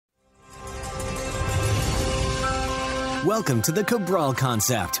Welcome to the Cabral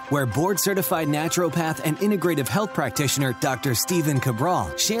Concept, where board-certified naturopath and integrative health practitioner Dr. Stephen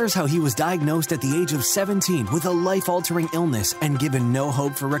Cabral shares how he was diagnosed at the age of 17 with a life-altering illness and given no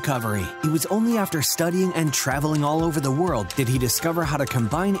hope for recovery. It was only after studying and traveling all over the world did he discover how to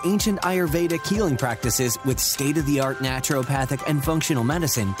combine ancient Ayurvedic healing practices with state-of-the-art naturopathic and functional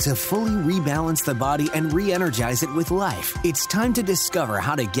medicine to fully rebalance the body and re-energize it with life. It's time to discover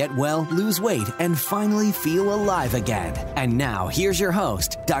how to get well, lose weight, and finally feel alive again. And now, here's your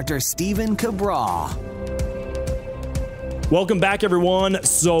host, Dr. Stephen Cabral. Welcome back, everyone.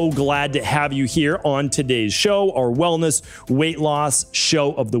 So glad to have you here on today's show, our wellness weight loss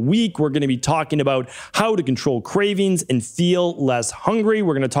show of the week. We're going to be talking about how to control cravings and feel less hungry.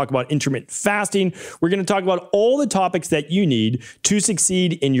 We're going to talk about intermittent fasting. We're going to talk about all the topics that you need to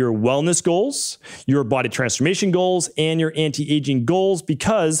succeed in your wellness goals, your body transformation goals, and your anti-aging goals,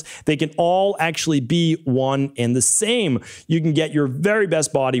 because they can all actually be one and the same. You can get your very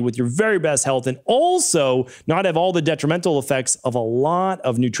best body with your very best health and also not have all the detrimental effects of a lot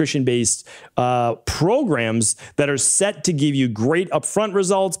of nutrition-based programs that are set to give you great upfront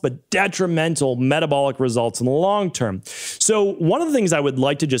results, but detrimental metabolic results in the long term. So one of the things I would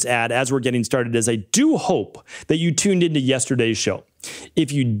like to just add as we're getting started is I do hope that you tuned into yesterday's show.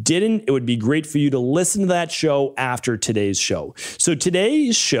 If you didn't, it would be great for you to listen to that show after today's show. So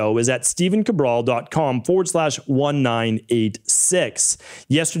today's show is at stephencabral.com/1986.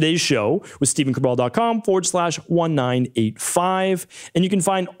 Yesterday's show was stephencabral.com/1985. And you can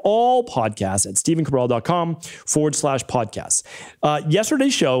find all podcasts at stephencabral.com/podcasts.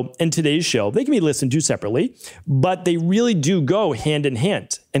 Yesterday's show and today's show, they can be listened to separately, but they really do go hand in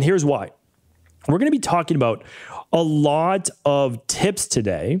hand. And here's why. We're going to be talking about a lot of tips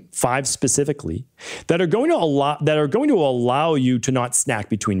today, 5 specifically, that are going to allow you to not snack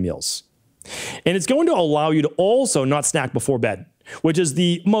between meals. And it's going to allow you to also not snack before bed, which is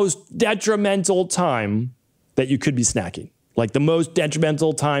the most detrimental time that you could be snacking. Like the most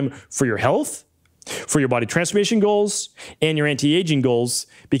detrimental time for your health, for your body transformation goals, and your anti-aging goals,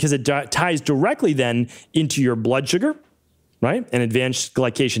 because it ties directly then into your blood sugar, right? And advanced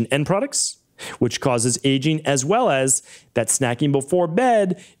glycation end products, which causes aging, as well as that snacking before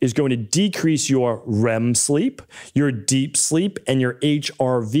bed is going to decrease your REM sleep, your deep sleep, and your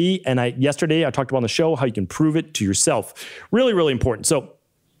HRV. And yesterday I talked about on the show how you can prove it to yourself. Really, really important. So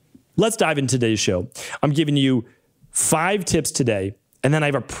let's dive into today's show. I'm giving you 5 tips today. And then I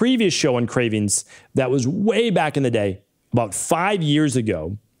have a previous show on cravings that was way back in the day, about 5 years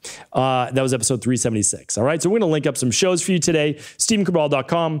ago. That was episode 376. All right. So we're going to link up some shows for you today.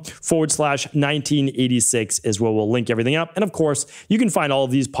 stephencabral.com/1986 is where we'll link everything up. And of course, you can find all of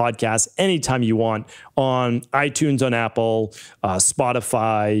these podcasts anytime you want on iTunes, on Apple,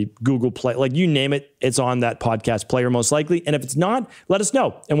 Spotify, Google Play, like you name it. It's on that podcast player most likely. And if it's not, let us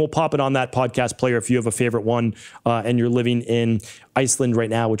know and we'll pop it on that podcast player if you have a favorite one and you're living in Iceland right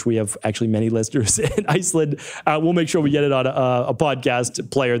now, which we have actually many listeners in Iceland. We'll make sure we get it on a podcast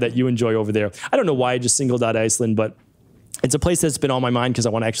player that you enjoy over there. I don't know why I just singled out Iceland, but it's a place that's been on my mind because I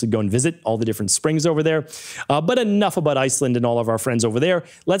want to actually go and visit all the different springs over there. But enough about Iceland and all of our friends over there.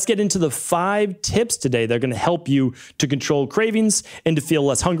 Let's get into the 5 tips today that are going to help you to control cravings and to feel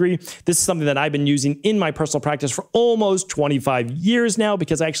less hungry. This is something that I've been using in my personal practice for almost 25 years now,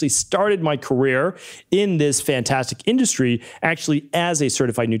 because I actually started my career in this fantastic industry actually as a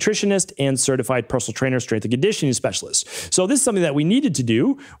certified nutritionist and certified personal trainer, strength and conditioning specialist. So this is something that we needed to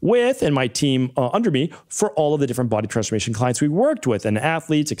do with, and my team under me, for all of the different body transformation clients we worked with and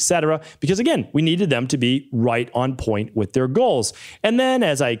athletes, etc. Because again, we needed them to be right on point with their goals. And then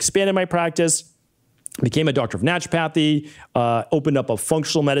as I expanded my practice, became a doctor of naturopathy, opened up a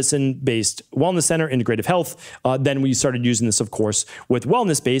functional medicine-based wellness center, integrative health. Then we started using this, of course, with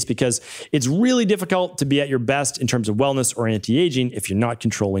wellness-based, because it's really difficult to be at your best in terms of wellness or anti-aging if you're not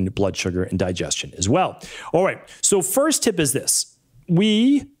controlling blood sugar and digestion as well. All right, so first tip is this.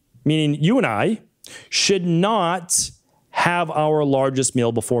 We, meaning you and I, should not have our largest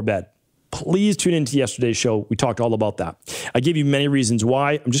meal before bed. Please tune into yesterday's show. We talked all about that. I gave you many reasons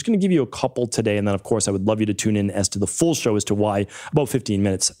why. I'm just going to give you a couple today. And then, of course, I would love you to tune in as to the full show as to why, about 15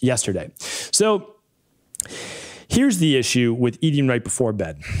 minutes yesterday. So here's the issue with eating right before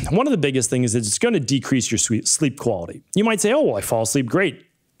bed. One of the biggest things is it's going to decrease your sleep quality. You might say, oh, well, I fall asleep great.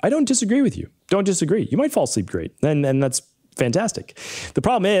 I don't disagree with you. Don't disagree. You might fall asleep great. And that's fantastic. The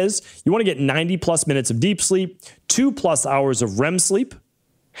problem is you want to get 90 plus minutes of deep sleep, 2+ hours of REM sleep,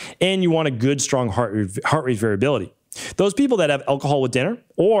 and you want a good, strong heart rate variability. Those people that have alcohol with dinner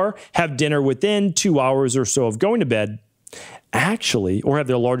or have dinner within 2 hours or so of going to bed actually, or have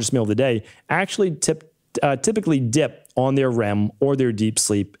their largest meal of the day, actually typically dip on their REM or their deep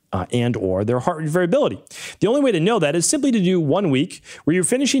sleep and or their heart rate variability. The only way to know that is simply to do 1 week where you're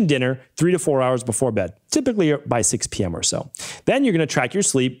finishing dinner 3 to 4 hours before bed, typically by 6 p.m. or so. Then you're going to track your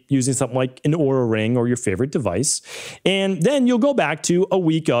sleep using something like an Oura Ring or your favorite device. And then you'll go back to a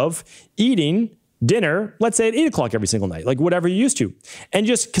week of eating dinner, let's say at 8 o'clock every single night, like whatever you used to. And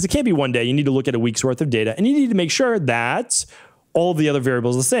just because it can't be one day, you need to look at a week's worth of data and you need to make sure that all the other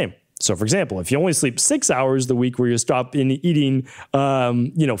variables are the same. So for example, if you only sleep 6 hours the week where you stop in eating, 4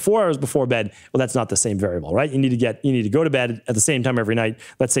 hours before bed, well, that's not the same variable, right? You need to go to bed at the same time every night.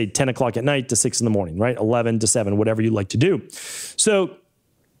 Let's say 10 o'clock at night to 6 in the morning, right? 11 to 7, whatever you like to do. So,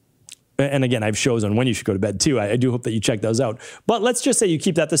 and again, I have shows on when you should go to bed too. I do hope that you check those out. But let's just say you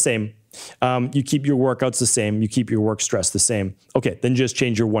keep that the same. You keep your workouts the same. You keep your work stress the same. Okay, then just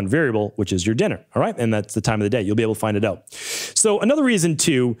change your one variable, which is your dinner. All right, and that's the time of the day. You'll be able to find it out. So another reason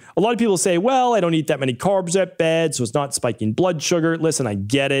too, a lot of people say, well, I don't eat that many carbs at bed, so it's not spiking blood sugar. Listen, I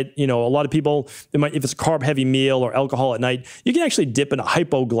get it. A lot of people, if it's a carb-heavy meal or alcohol at night, you can actually dip into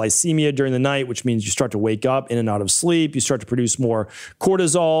hypoglycemia during the night, which means you start to wake up in and out of sleep. You start to produce more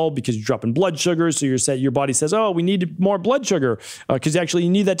cortisol because you're dropping blood sugar. So your body says, oh, we need more blood sugar because actually you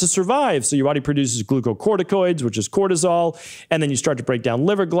need that to survive. So your body produces glucocorticoids, which is cortisol, and then you start to break down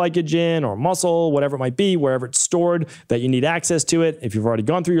liver glycogen or muscle, whatever it might be, wherever it's stored that you need access to it. If you've already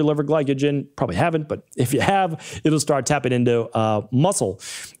gone through your liver glycogen, probably haven't, but if you have, it'll start tapping into muscle.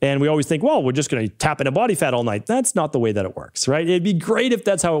 And we always think, well, we're just going to tap into body fat all night. That's not the way that it works, right? It'd be great if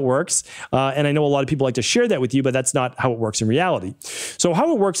that's how it works. And I know a lot of people like to share that with you, but that's not how it works in reality. So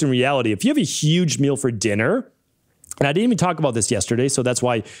how it works in reality, if you have a huge meal for dinner, and I didn't even talk about this yesterday, so that's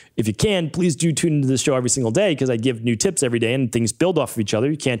why if you can, please do tune into the show every single day because I give new tips every day and things build off of each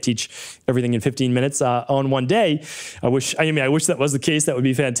other. You can't teach everything in 15 minutes on one day. I wish that was the case. That would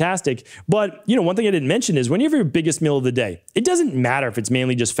be fantastic. But one thing I didn't mention is when you have your biggest meal of the day, it doesn't matter if it's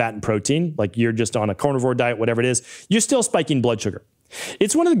mainly just fat and protein, like you're just on a carnivore diet, whatever it is, you're still spiking blood sugar.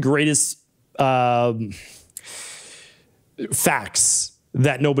 It's one of the greatest facts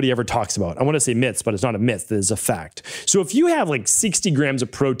that nobody ever talks about. I want to say myths, but it's not a myth. It's a fact. So if you have like 60 grams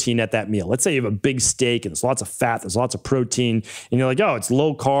of protein at that meal, let's say you have a big steak and there's lots of fat, there's lots of protein, and you're like, oh, it's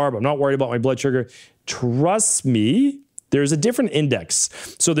low carb, I'm not worried about my blood sugar. Trust me, there's a different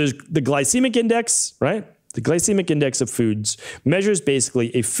index. So there's the glycemic index, right? The glycemic index of foods measures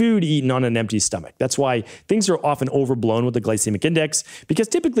basically a food eaten on an empty stomach. That's why things are often overblown with the glycemic index because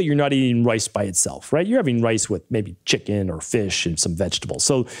typically you're not eating rice by itself, right? You're having rice with maybe chicken or fish and some vegetables.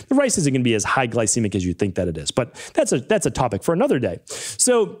 So the rice isn't going to be as high glycemic as you think that it is. But that's a topic for another day.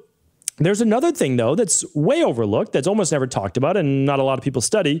 So there's another thing, though, that's way overlooked, that's almost never talked about and not a lot of people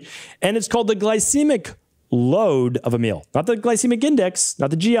study, and it's called the glycemic load of a meal. Not the glycemic index, not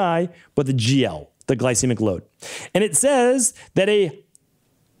the GI, but the GL. The glycemic load. And it says that a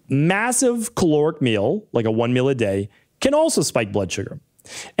massive caloric meal, like a 1 meal a day, can also spike blood sugar.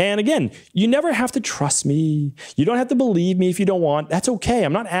 And again, you never have to trust me. You don't have to believe me if you don't want. That's okay.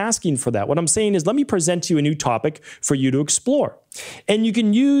 I'm not asking for that. What I'm saying is let me present to you a new topic for you to explore. And you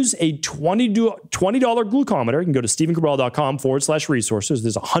can use a $20 glucometer. You can go to stephencabral.com/resources.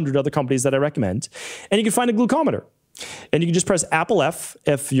 There's 100 other companies that I recommend. And you can find a glucometer. And you can just press Apple F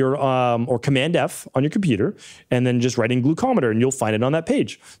if you're, or Command F on your computer, and then just write in glucometer, and you'll find it on that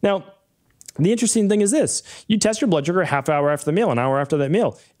page. Now, the interesting thing is this. You test your blood sugar a half hour after the meal, an hour after that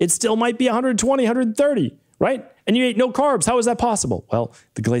meal. It still might be 120, 130, right? And you ate no carbs. How is that possible? Well,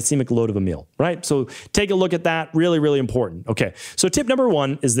 the glycemic load of a meal, right? So take a look at that. Really, really important. Okay, so tip number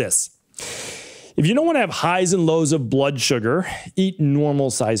 1 is this. If you don't want to have highs and lows of blood sugar, eat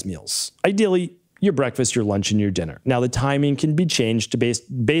normal size meals. Ideally, your breakfast, your lunch, and your dinner. Now, the timing can be changed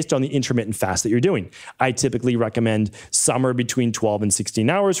based on the intermittent fast that you're doing. I typically recommend somewhere between 12 and 16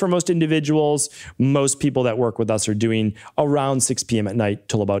 hours for most individuals. Most people that work with us are doing around 6 p.m. at night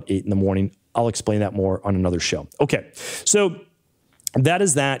till about 8 in the morning. I'll explain that more on another show. Okay, so that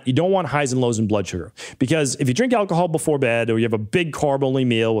is that. You don't want highs and lows in blood sugar because if you drink alcohol before bed or you have a big carb-only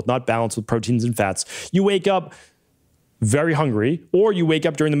meal with not balanced with proteins and fats, you wake up very hungry, or you wake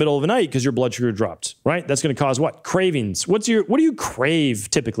up during the middle of the night because your blood sugar dropped, right? That's going to cause what? Cravings. What do you crave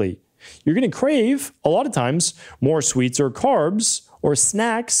typically? You're going to crave, a lot of times, more sweets or carbs or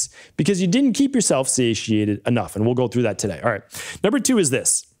snacks because you didn't keep yourself satiated enough. And we'll go through that today. All right. Number 2 is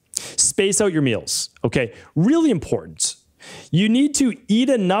this. Space out your meals. Okay. Really important. You need to eat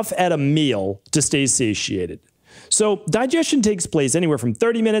enough at a meal to stay satiated. So digestion takes place anywhere from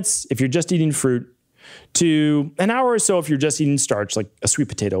 30 minutes if you're just eating fruit to an hour or so if you're just eating starch, like a sweet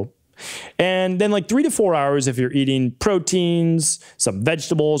potato. And then like 3 to 4 hours if you're eating proteins, some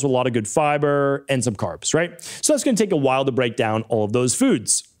vegetables with a lot of good fiber, and some carbs, right? So that's going to take a while to break down all of those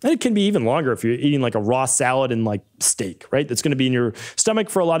foods. And it can be even longer if you're eating like a raw salad and like steak, right? That's going to be in your stomach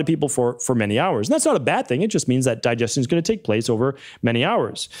for a lot of people for many hours. And that's not a bad thing. It just means that digestion is going to take place over many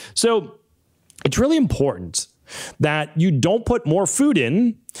hours. So it's really important that you don't put more food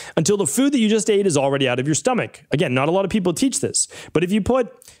in until the food that you just ate is already out of your stomach. Again, not a lot of people teach this, but if you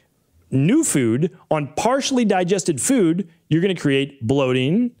put new food on partially digested food, you're going to create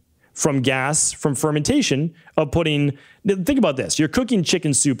bloating from gas, from fermentation of putting, think about this. You're cooking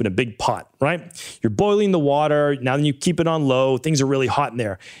chicken soup in a big pot, right? You're boiling the water. Now then you keep it on low. Things are really hot in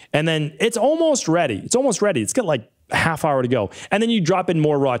there. And then it's almost ready. It's almost ready. It's got like a half hour to go. And then you drop in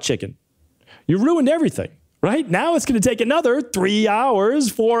more raw chicken. You ruined everything. Right? Now it's going to take another 3 hours,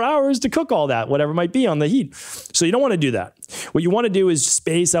 4 hours to cook all that, whatever might be on the heat. So you don't want to do that. What you want to do is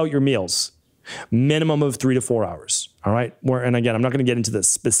space out your meals, minimum of 3 to 4 hours. All right. And again, I'm not going to get into the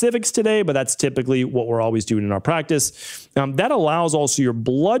specifics today, but that's typically what we're always doing in our practice. That allows also your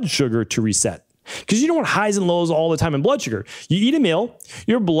blood sugar to reset. Because you don't want highs and lows all the time in blood sugar. You eat a meal,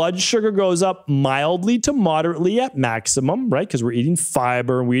 your blood sugar goes up mildly to moderately at maximum, right? Because we're eating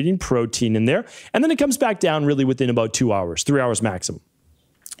fiber and we're eating protein in there. And then it comes back down really within about 2 hours, 3 hours maximum.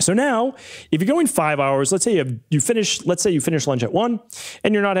 So now, if you're going 5 hours, let's say you finish lunch at 1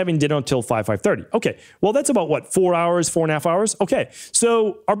 and you're not having dinner until 5:30. Okay, well, that's about what, 4 hours, 4.5 hours? Okay,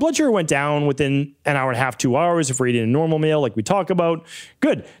 so our blood sugar went down within an hour and a half, 2 hours if we're eating a normal meal like we talk about.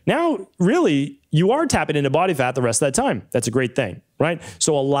 Good. Now, really, you are tapping into body fat the rest of that time. That's a great thing, right?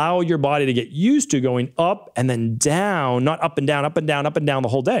 So allow your body to get used to going up and then down, not up and down, up and down, up and down the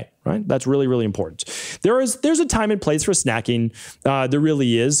whole day, right? That's really, really important. There's a time and place for snacking. There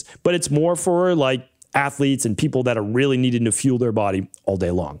really is, but it's more for like athletes and people that are really needing to fuel their body all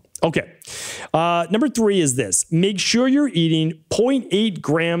day long. Okay. Number 3 is this. Make sure you're eating 0.8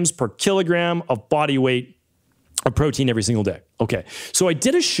 grams per kilogram of body weight of protein every single day. Okay, so I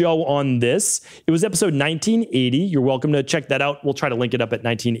did a show on this. It was episode 1980. You're welcome to check that out. We'll try to link it up at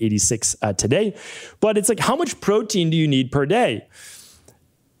 1986 today. But it's like, how much protein do you need per day?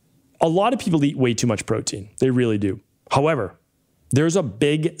 A lot of people eat way too much protein. They really do. However, there's a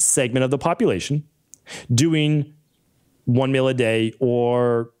big segment of the population doing 1 meal a day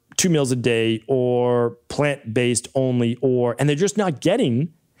or 2 meals a day or plant-based only, and they're just not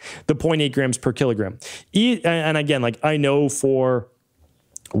getting the 0.8 grams per kilogram. And again, like I know for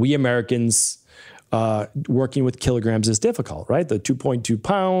we Americans, working with kilograms is difficult, right? The 2.2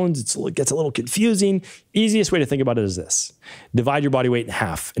 pounds, it gets a little confusing. Easiest way to think about it is this. Divide your body weight in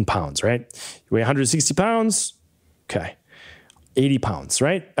half in pounds, right? You weigh 160 pounds, okay. 80 pounds,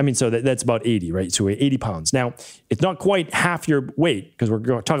 right? I mean, so that's about 80, right? So we're 80 pounds. Now, it's not quite half your weight because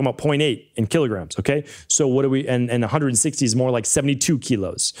we're talking about 0.8 in kilograms, okay? So what do we, and 160 is more like 72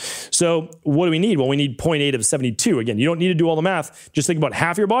 kilos. So what do we need? Well, we need 0.8 of 72. Again, you don't need to do all the math. Just think about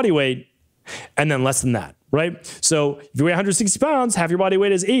half your body weight and then less than that, right? So if you weigh 160 pounds, half your body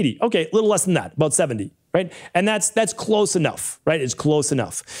weight is 80. Okay, a little less than that, about 70, right? And that's close enough, right? It's close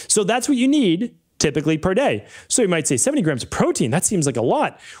enough. So that's what you need typically per day. So you might say 70 grams of protein, that seems like a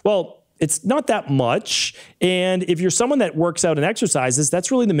lot. Well, it's not that much. And if you're someone that works out and exercises,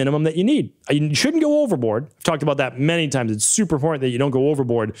 that's really the minimum that you need. You shouldn't go overboard. I've talked about that many times. It's super important that you don't go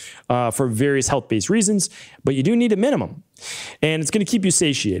overboard for various health-based reasons, but you do need a minimum. And it's going to keep you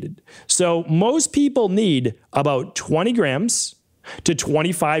satiated. So most people need about 20 grams to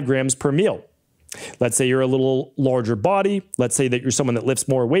 25 grams per meal. Let's say you're a little larger body. Let's say that you're someone that lifts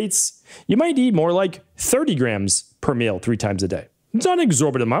more weights. You might need more like 30 grams per meal 3 times a day. It's not an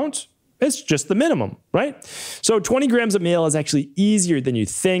exorbitant amount. It's just the minimum, right? So 20 grams a meal is actually easier than you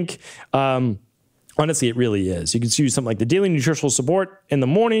think. Honestly, it really is. You can use something like the daily nutritional support in the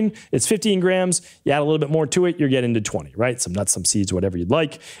morning. It's 15 grams. You add a little bit more to it, you're getting to 20, right? Some nuts, some seeds, whatever you'd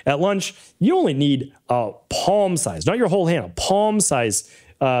like. At lunch, you only need a palm size, not your whole hand, a palm size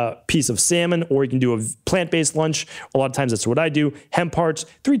piece of salmon, or you can do a plant-based lunch. A lot of times that's what I do. Hemp hearts,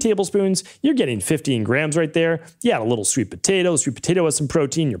 3 tablespoons. You're getting 15 grams right there. You add a little sweet potato. Sweet potato has some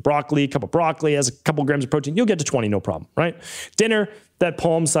protein. Your broccoli, a cup of broccoli has a couple grams of protein. You'll get to 20, no problem, right? Dinner, that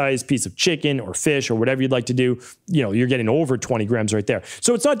palm-sized piece of chicken or fish or whatever you'd like to do, you're getting over 20 grams right there.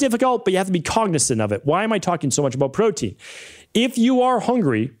 So it's not difficult, but you have to be cognizant of it. Why am I talking so much about protein? If you are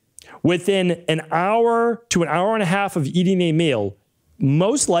hungry within an hour to an hour and a half of eating a meal,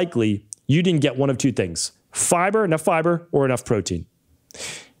 most likely you didn't get one of 2 things: enough fiber, or enough protein.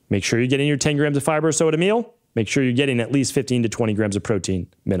 Make sure you're getting your 10 grams of fiber or so at a meal. Make sure you're getting at least 15 to 20 grams of protein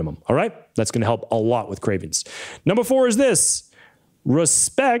minimum. All right? That's going to help a lot with cravings. Number 4 is this: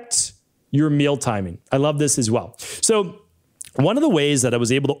 respect your meal timing. I love this as well. So one of the ways that I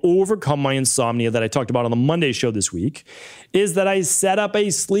was able to overcome my insomnia that I talked about on the Monday show this week is that I set up a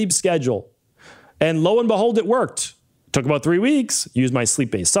sleep schedule. And lo and behold, it worked. Took about 3 weeks, used my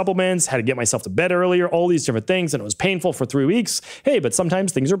sleep-based supplements, had to get myself to bed earlier, all these different things, and it was painful for 3 weeks. Hey, but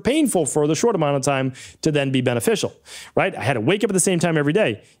sometimes things are painful for the short amount of time to then be beneficial, right? I had to wake up at the same time every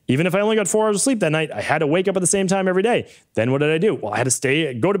day. Even if I only got 4 hours of sleep that night, I had to wake up at the same time every day. Then what did I do? Well, I had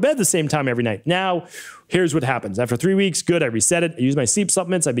to go to bed the same time every night. Now, here's what happens. After 3 weeks, good, I reset it. I use my sleep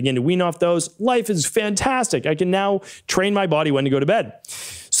supplements. I begin to wean off those. Life is fantastic. I can now train my body when to go to bed.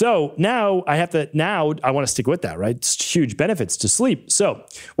 So now I want to stick with that, right? It's huge benefits to sleep. So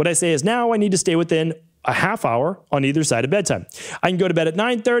what I say is now I need to stay within a half hour on either side of bedtime. I can go to bed at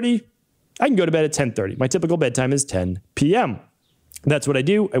 9:30. I can go to bed at 10:30. My typical bedtime is 10 p.m. That's what I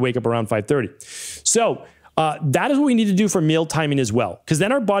do. I wake up around 5:30. So that is what we need to do for meal timing as well, because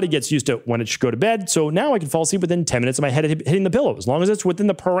then our body gets used to when it should go to bed. So now I can fall asleep within 10 minutes of my head hitting the pillow, as long as it's within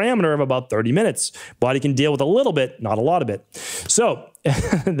the parameter of about 30 minutes. Body can deal with a little bit, not a lot of it. So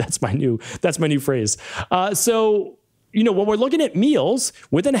that's my new phrase. When we're looking at meals,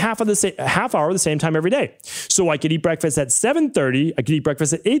 within half hour the same time every day. So I could eat breakfast at 7:30. I could eat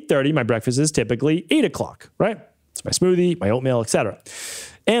breakfast at 8:30. My breakfast is typically 8 o'clock, right? It's my smoothie, my oatmeal, etc.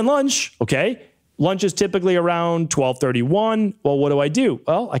 And lunch, okay. Lunch is typically around 12:31. Well, what do?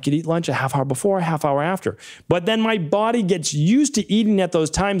 Well, I could eat lunch a half hour before, a half hour after. But then my body gets used to eating at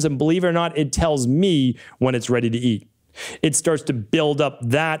those times, and believe it or not, it tells me when it's ready to eat. It starts to build up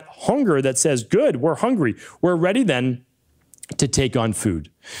that hunger that says, good, we're hungry. We're ready then to take on food.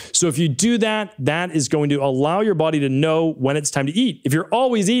 So if you do that, that is going to allow your body to know when it's time to eat. If you're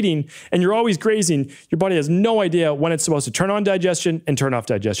always eating and you're always grazing, your body has no idea when it's supposed to turn on digestion and turn off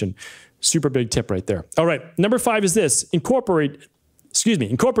digestion. Super big tip right there. All right, number 5 is this: incorporate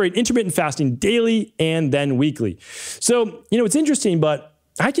intermittent fasting daily and then weekly. So, it's interesting, but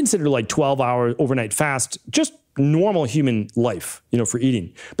I consider like 12-hour overnight fast just normal human life, for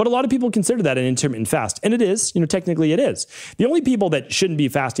eating. But a lot of people consider that an intermittent fast. And it is, technically it is. The only people that shouldn't be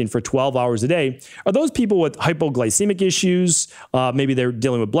fasting for 12 hours a day are those people with hypoglycemic issues. Maybe they're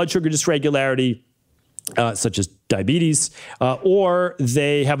dealing with blood sugar dysregularity, such as diabetes, or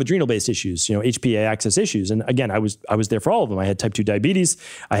they have adrenal-based issues, HPA axis issues. And again, I was there for all of them. I had type 2 diabetes,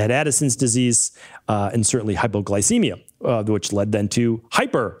 I had Addison's disease, and certainly hypoglycemia, which led then to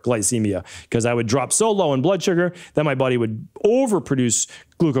hyperglycemia, because I would drop so low in blood sugar that my body would overproduce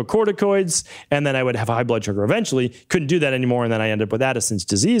glucocorticoids, and then I would have high blood sugar eventually. Couldn't do that anymore, and then I ended up with Addison's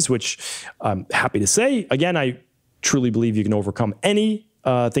disease, which I'm happy to say, again, I truly believe you can overcome any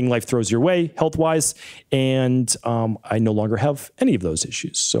thing life throws your way health-wise, and I no longer have any of those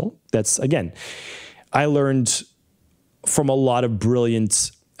issues. So that's, again, I learned from a lot of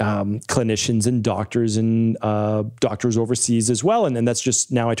brilliant clinicians and doctors overseas as well, and that's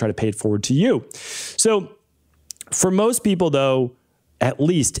just, now I try to pay it forward to you. So for most people, though, at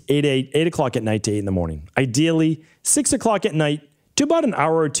least 8 o'clock at night to 8 in the morning. Ideally, 6 o'clock at night to about an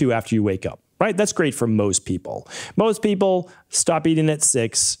hour or two after you wake up. Right? That's great for most people. Most people stop eating at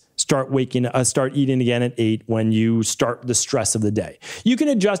 6, start eating again at 8 when you start the stress of the day. You can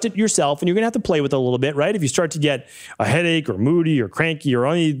adjust it yourself, and you're going to have to play with it a little bit, right? If you start to get a headache or moody or cranky or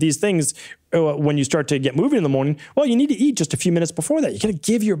any of these things when you start to get moving in the morning, well, you need to eat just a few minutes before that. You got to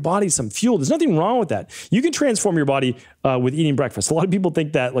give your body some fuel. There's nothing wrong with that. You can transform your body with eating breakfast. A lot of people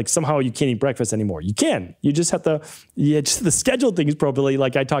think that like somehow you can't eat breakfast anymore. You can. You just have to schedule things properly,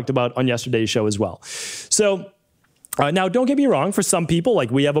 like I talked about on yesterday's show as well. So now, don't get me wrong. For some people, like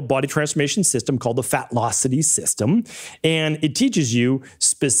we have a body transformation system called the Fatlocity system, and it teaches you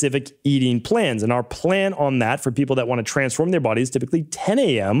specific eating plans. And our plan on that for people that want to transform their bodies, typically 10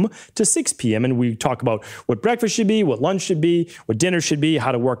 a.m. to 6 p.m. And we talk about what breakfast should be, what lunch should be, what dinner should be,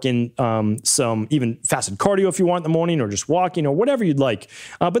 how to work in some even fasted cardio if you want in the morning, or just walking, or whatever you'd like.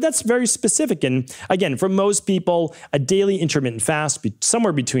 But that's very specific. And again, for most people, a daily intermittent fast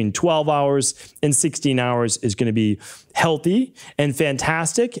somewhere between 12 hours and 16 hours is going to be healthy and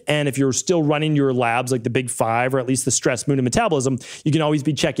fantastic. And if you're still running your labs like the big 5, or at least the stress, mood, and metabolism, you can always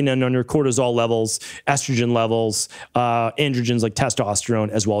be checking in on your cortisol levels, estrogen levels, androgens like testosterone,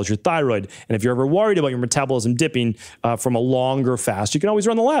 as well as your thyroid. And if you're ever worried about your metabolism dipping from a longer fast, you can always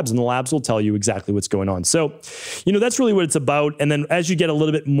run the labs, and the labs will tell you exactly what's going on. So, that's really what it's about. And then as you get a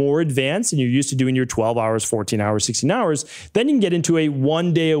little bit more advanced and you're used to doing your 12 hours, 14 hours, 16 hours, then you can get into a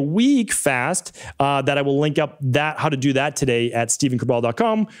 1 day a week fast that I will link up that how to do that today at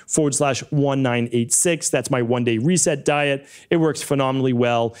stephencabral.com/1986. That's my 1-day reset diet. It works phenomenally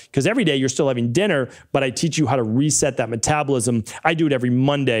well because every day you're still having dinner, but I teach you how to reset that metabolism. I do it every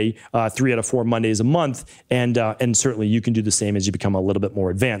Monday, 3 out of 4 Mondays a month. And certainly you can do the same as you become a little bit more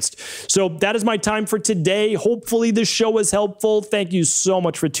advanced. So that is my time for today. Hopefully this show was helpful. Thank you so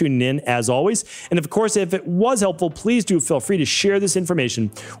much for tuning in as always. And of course, if it was helpful, please do feel free to share this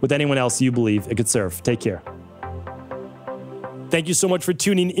information with anyone else you believe it could serve. Take care. Thank you so much for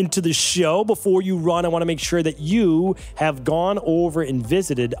tuning into the show. Before you run, I want to make sure that you have gone over and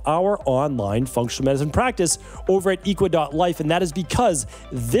visited our online functional medicine practice over at equa.life. And that is because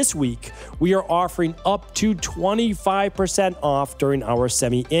this week we are offering up to 25% off during our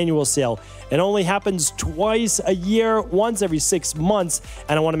semi-annual sale. It only happens twice a year, once every 6 months.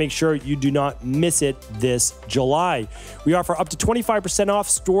 And I want to make sure you do not miss it this July. We offer up to 25% off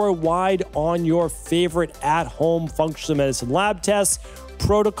store-wide on your favorite at-home functional medicine lab tests,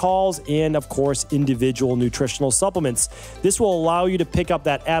 protocols, and of course, individual nutritional supplements. This will allow you to pick up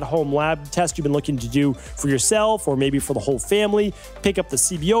that at-home lab test you've been looking to do for yourself or maybe for the whole family. Pick up the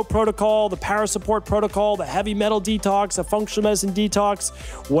CBO protocol, the Parasupport protocol, the heavy metal detox, a functional medicine detox,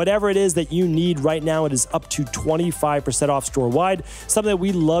 whatever it is that you need right now. It is up to 25% off store-wide, something that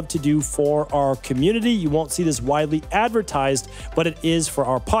we love to do for our community. You won't see this widely advertised, but it is for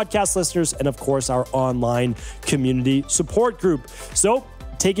our podcast listeners and of course, our online community support group. So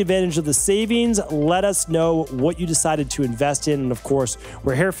take advantage of the savings. Let us know what you decided to invest in. And of course,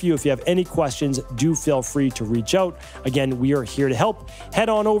 we're here for you. If you have any questions, do feel free to reach out. Again, we are here to help. Head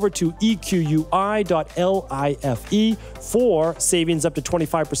on over to equi.life for savings up to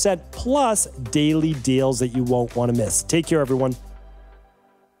 25% plus daily deals that you won't want to miss. Take care, everyone.